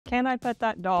Can I pet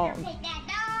that dog?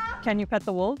 Can you pet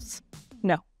the wolves?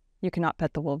 No, you cannot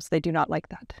pet the wolves. They do not like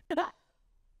that.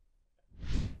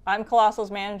 I'm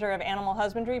Colossal's manager of animal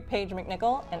husbandry, Paige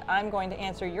McNickle, and I'm going to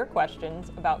answer your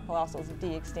questions about Colossal's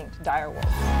de-extinct dire wolves.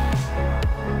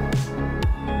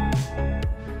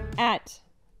 At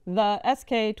the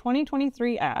SK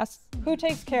 2023 asks, who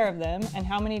takes care of them and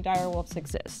how many dire wolves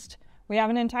exist? We have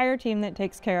an entire team that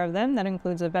takes care of them that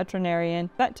includes a veterinarian,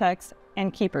 vet techs,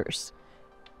 and keepers.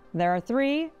 There are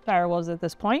 3 dire wolves at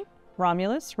this point: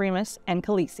 Romulus, Remus, and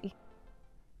Khalessi.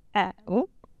 At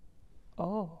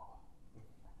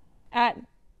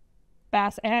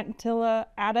Bass Antilla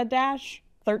Adadash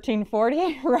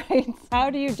 1340 writes, how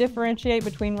do you differentiate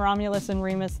between Romulus and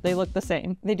Remus? They look the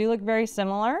same. They do look very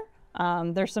similar.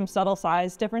 There's some subtle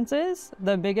size differences.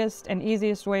 The biggest and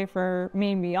easiest way for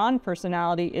me beyond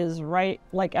personality is right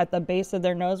like at the base of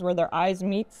their nose where their eyes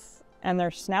meets and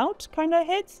their snout kind of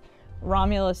hits.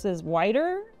 Romulus is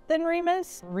wider than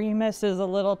Remus. Remus is a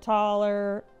little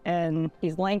taller and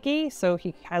he's lanky, so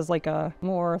he has like a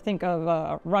more, think of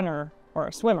a runner or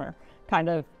a swimmer kind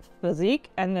of physique.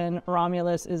 And then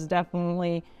Romulus is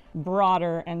definitely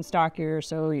broader and stockier,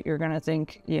 so you're gonna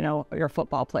think, you know, you're a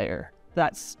football player.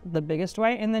 That's the biggest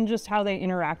way. And then just how they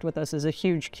interact with us is a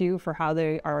huge cue for how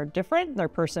they are different. Their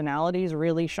personalities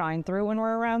really shine through when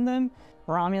we're around them.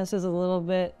 Romulus is a little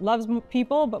bit, loves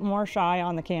people, but more shy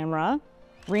on the camera.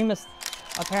 Remus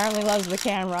apparently loves the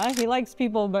camera. He likes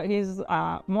people, but he's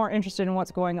more interested in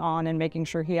what's going on and making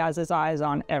sure he has his eyes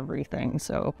on everything.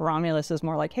 So Romulus is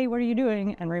more like, hey, what are you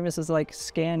doing? And Remus is like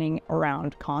scanning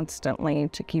around constantly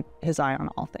to keep his eye on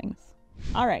all things.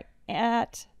 All right,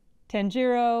 at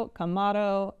Tanjiro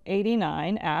Kamato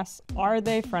 89 asks, are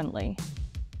they friendly?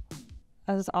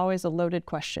 That is always a loaded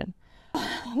question.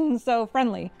 So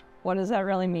friendly, what does that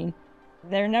really mean?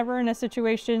 They're never in a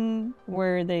situation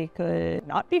where they could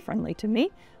not be friendly to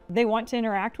me. They want to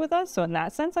interact with us, so in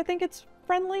that sense, I think it's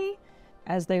friendly.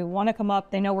 As they want to come up,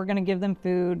 they know we're going to give them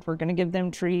food, we're going to give them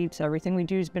treats. Everything we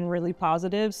do has been really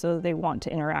positive, so they want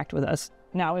to interact with us.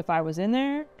 Now, if I was in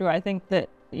there, do I think that,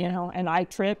 you know, and I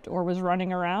tripped or was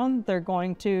running around, they're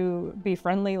going to be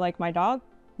friendly like my dog?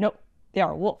 Nope, they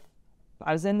are a wolf. If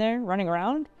I was in there running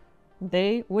around,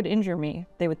 they would injure me.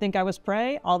 They would think I was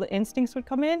prey, all the instincts would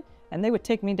come in, and they would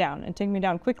take me down and take me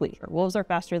down quickly. Wolves are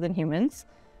faster than humans.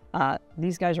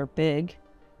 These guys are big,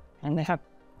 and they have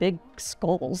big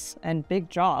skulls and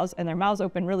big jaws, and their mouths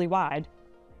open really wide.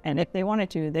 And if they wanted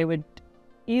to, they would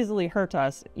easily hurt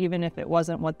us, even if it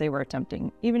wasn't what they were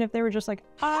attempting. Even if they were just like,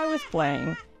 I was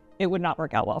playing, it would not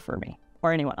work out well for me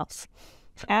or anyone else.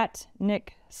 At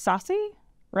Nick Sassi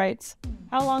writes,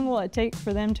 how long will it take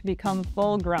for them to become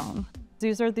full grown?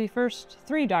 These are the first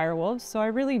 3 dire wolves, so I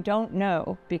really don't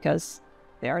know because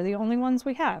they are the only ones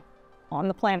we have on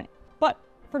the planet. But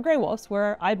for gray wolves,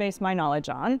 where I base my knowledge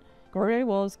on, gray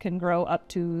wolves can grow up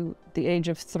to the age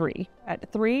of 3.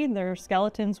 At 3, their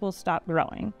skeletons will stop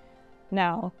growing.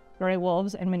 Now, gray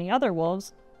wolves and many other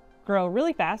wolves grow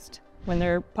really fast when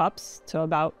they're pups, so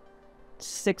about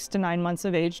 6 to 9 months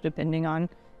of age, depending on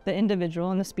the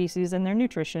individual and the species and their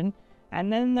nutrition.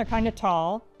 And then they're kind of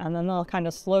tall, and then they'll kind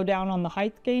of slow down on the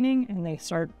height gaining, and they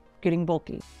start getting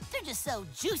bulky. They're just so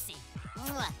juicy.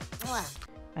 Mwah, mwah.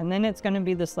 And then it's going to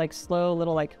be this like slow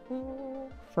little like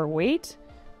for weight,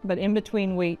 but in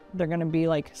between weight, they're going to be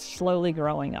like slowly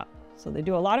growing up. So they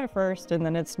do a lot at first, and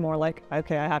then it's more like,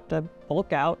 okay, I have to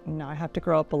bulk out, and now I have to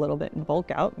grow up a little bit and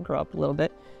bulk out and grow up a little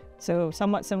bit. So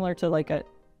somewhat similar to like a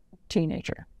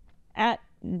teenager. At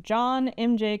John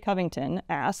M.J. Covington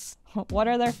asks, what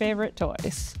are their favorite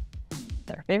toys?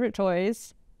 Their favorite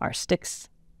toys are sticks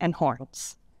and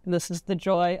horns. This is the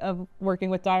joy of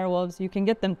working with dire wolves. You can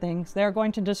get them things. They're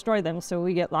going to destroy them, so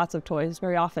we get lots of toys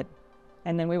very often.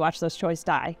 And then we watch those toys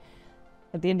die.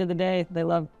 At the end of the day, they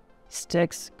love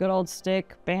sticks. Good old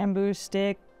stick, bamboo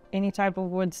stick, any type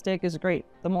of wood stick is great.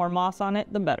 The more moss on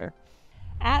it, the better.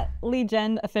 At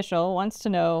Legend Official wants to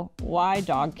know, why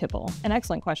dog kibble? An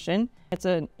excellent question. It's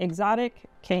an exotic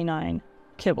canine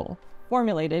kibble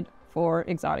formulated for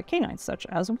exotic canines such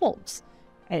as wolves.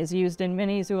 It is used in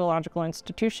many zoological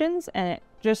institutions, and it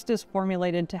just is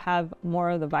formulated to have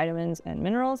more of the vitamins and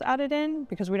minerals added in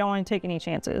because we don't want to take any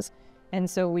chances. And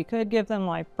so we could give them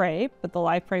live prey, but the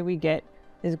live prey we get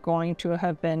is going to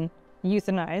have been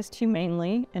euthanized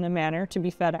humanely in a manner to be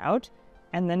fed out.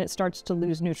 And then it starts to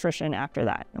lose nutrition after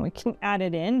that. And we can add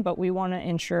it in, but we want to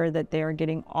ensure that they are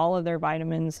getting all of their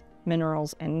vitamins,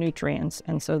 minerals, and nutrients.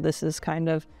 And so this is kind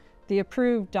of the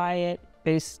approved diet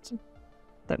based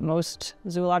that most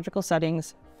zoological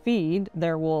settings feed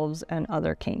their wolves and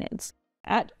other canids.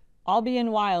 At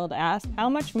Albion Wild asks, how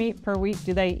much meat per week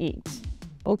do they eat?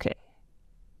 Okay.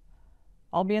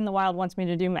 I'll be in the wild wants me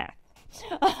to do math.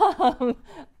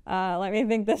 Let me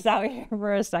think this out here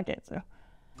for a second. So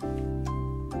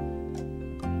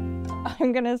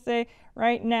I'm gonna say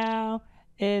right now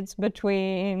it's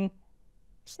between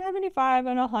 75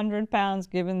 and 100 pounds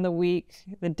given the week,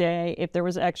 the day. If there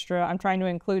was extra, I'm trying to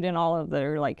include in all of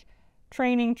their like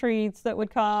training treats that would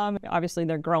come. Obviously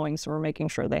they're growing, so we're making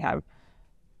sure they have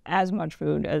as much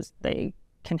food as they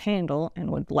can handle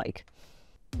and would like.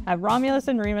 Have Romulus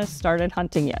and Remus started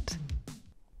hunting yet?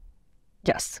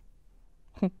 Yes.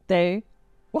 They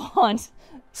want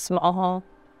small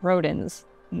rodents.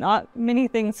 Not many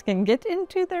things can get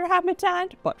into their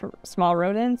habitat, but small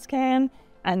rodents can,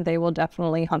 and they will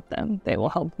definitely hunt them. They will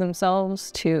help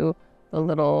themselves to the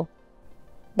little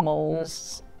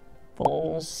moles,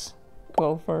 voles,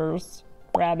 gophers,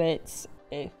 rabbits.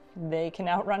 If they can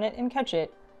outrun it and catch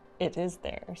it, it is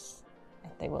theirs,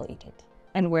 and they will eat it.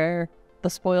 And wear the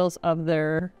spoils of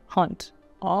their hunt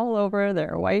all over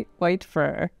their white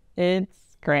fur.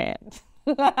 It's grand.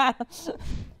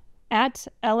 At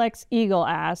LX Eagle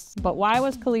asks, but why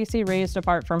was Khalessi raised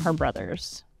apart from her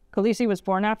brothers? Khalessi was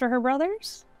born after her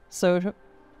brothers, so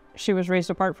she was raised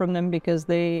apart from them because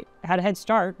they had a head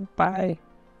start by,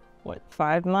 what,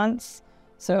 5 months?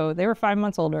 So they were 5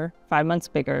 months older, 5 months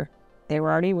bigger. They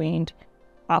were already weaned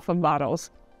off of bottles.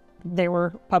 They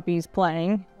were pups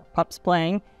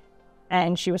playing,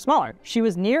 and she was smaller. She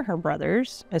was near her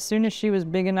brothers. As soon as she was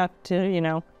big enough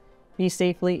to, be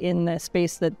safely in the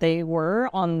space that they were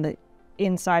on the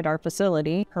inside our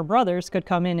facility, her brothers could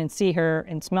come in and see her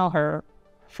and smell her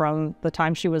from the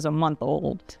time she was a month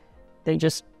old. They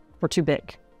just were too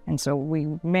big. And so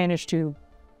we managed to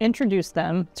introduce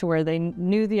them to where they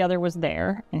knew the other was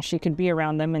there and she could be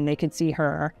around them and they could see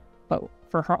her. But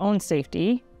for her own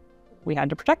safety, we had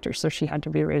to protect her. So she had to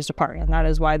be raised apart. And that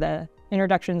is why the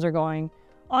introductions are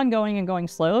ongoing and going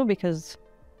slow, because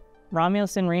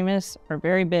Romulus and Remus are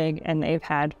very big and they've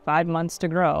had 5 months to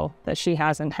grow that she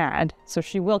hasn't had. So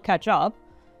she will catch up.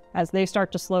 As they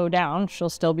start to slow down, she'll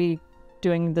still be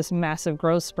doing this massive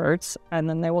growth spurts, and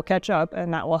then they will catch up,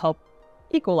 and that will help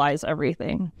equalize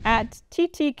everything. At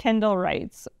TT Kendall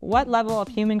writes, what level of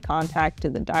human contact do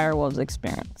the dire wolves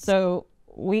experience? So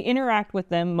we interact with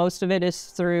them. Most of it is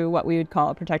through what we would call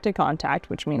a protected contact,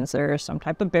 which means there is some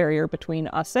type of barrier between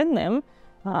us and them.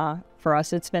 For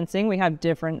us, it's fencing. We have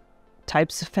different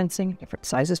types of fencing, different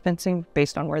sizes of fencing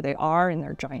based on where they are in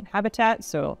their giant habitat.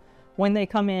 So when they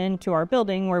come into our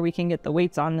building where we can get the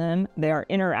weights on them, they are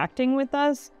interacting with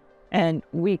us, and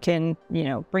we can,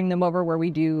 bring them over where we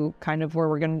do kind of where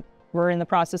we're in the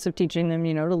process of teaching them,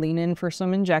 to lean in for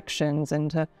some injections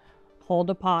and to hold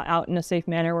a paw out in a safe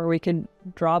manner where we could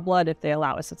draw blood if they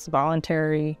allow us. It's a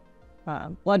voluntary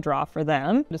blood draw for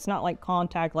them. It's not like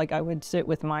contact like I would sit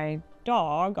with my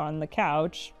dog on the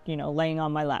couch, laying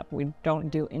on my lap. We don't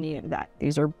do any of that.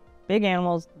 These are big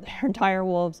animals. They're dire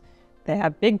wolves. They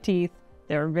have big teeth.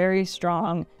 They're very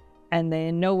strong, and they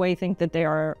in no way think that they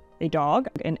are a dog.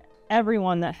 And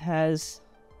everyone that has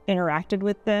interacted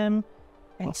with them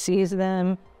and sees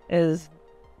them is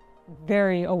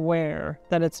very aware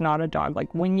that it's not a dog.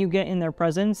 Like when you get in their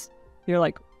presence, you're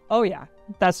like, oh yeah,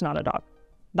 that's not a dog.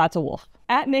 That's a wolf.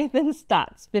 At Nathan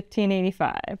Stotts,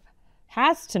 1585,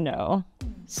 has to know,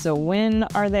 so when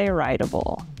are they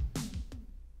rideable?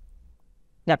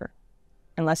 Never,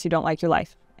 unless you don't like your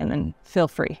life, and then feel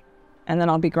free. And then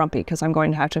I'll be grumpy because I'm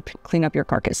going to have to clean up your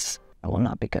carcass. It will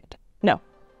not be good. No,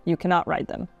 you cannot ride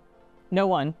them. No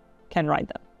one can ride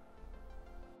them.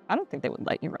 I don't think they would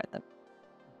let you ride them.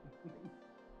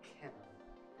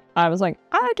 I was like,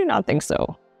 I do not think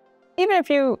so. Even if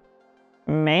you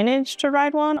manage to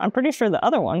ride one, I'm pretty sure the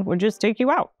other one would just take you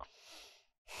out.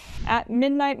 At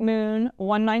Midnight Moon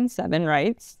 197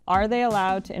 writes, are they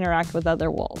allowed to interact with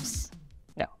other wolves?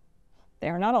 No, they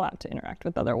are not allowed to interact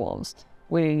with other wolves.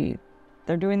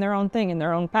 They're doing their own thing in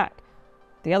their own pack.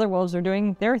 The other wolves are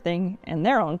doing their thing in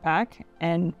their own pack,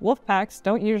 and wolf packs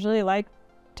don't usually like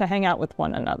to hang out with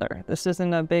one another. This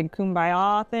isn't a big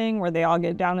kumbaya thing where they all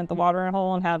get down at the watering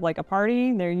hole and have like a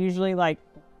party. They're usually like,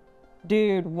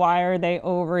 dude, why are they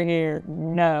over here?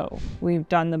 No. We've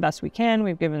done the best we can.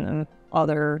 We've given them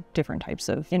other different types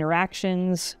of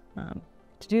interactions.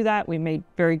 To do that, we made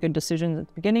very good decisions at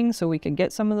the beginning so we could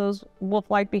get some of those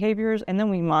wolf-like behaviors, and then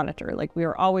we monitor. Like, we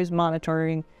are always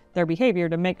monitoring their behavior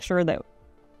to make sure that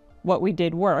what we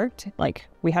did worked. Like,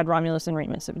 we had Romulus and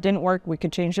Remus. If it didn't work, we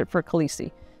could change it for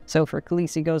Khalessi. So for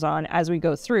Khalessi goes on, as we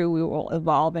go through, we will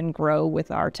evolve and grow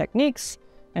with our techniques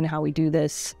and how we do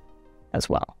this as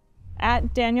well.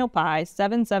 At Daniel Pye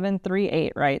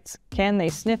 7738 writes, can they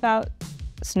sniff out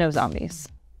snow zombies?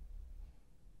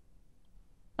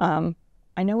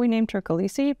 I know we named her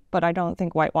Khalessi, but I don't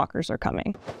think White Walkers are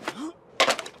coming.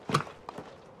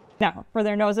 Now, for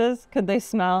their noses, could they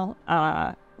smell?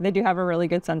 They do have a really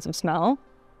good sense of smell.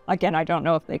 Again, I don't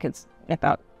know if they could sniff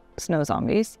out snow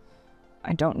zombies.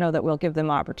 I don't know that we'll give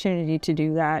them opportunity to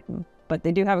do that, but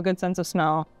they do have a good sense of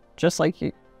smell, just like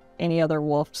any other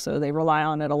wolf, so they rely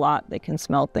on it a lot. They can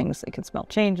smell things, they can smell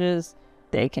changes,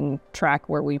 they can track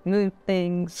where we've moved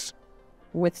things.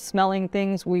 With smelling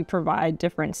things, we provide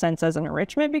different scents as an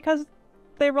enrichment because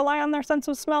they rely on their sense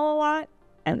of smell a lot,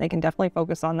 and they can definitely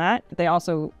focus on that. They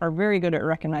also are very good at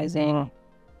recognizing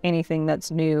anything that's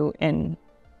new, and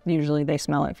usually they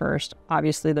smell it first.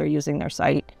 Obviously, they're using their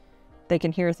sight. They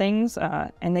can hear things,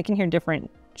 and they can hear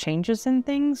different changes in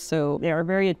things, so they are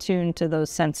very attuned to those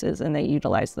senses and they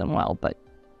utilize them well. But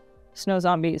snow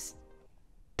zombies,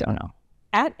 don't know.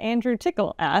 At Andrew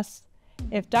Tickle asks,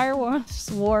 if dire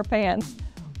wolves wore pants,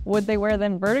 would they wear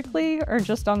them vertically or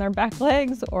just on their back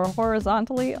legs or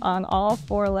horizontally on all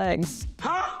four legs?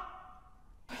 Huh?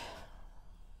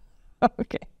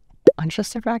 Okay. On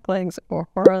just their back legs or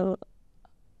horizontal.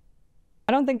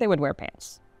 I don't think they would wear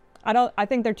pants. I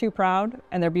think they're too proud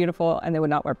and they're beautiful and they would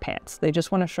not wear pants. They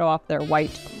just want to show off their white,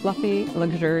 fluffy,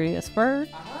 luxurious fur,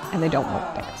 and they don't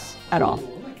wear pants at all,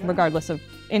 regardless of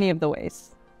any of the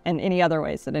ways and any other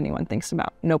ways that anyone thinks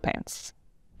about. No pants.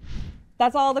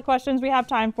 That's all the questions we have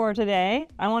time for today.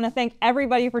 I want to thank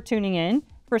everybody for tuning in,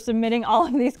 for submitting all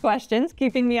of these questions,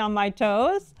 keeping me on my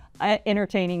toes,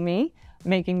 entertaining me,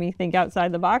 making me think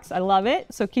outside the box. I love it.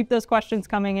 So keep those questions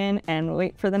coming in and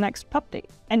wait for the next pup date.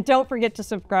 And don't forget to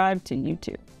subscribe to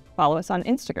YouTube. Follow us on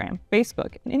Instagram,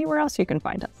 Facebook, and anywhere else you can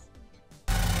find us.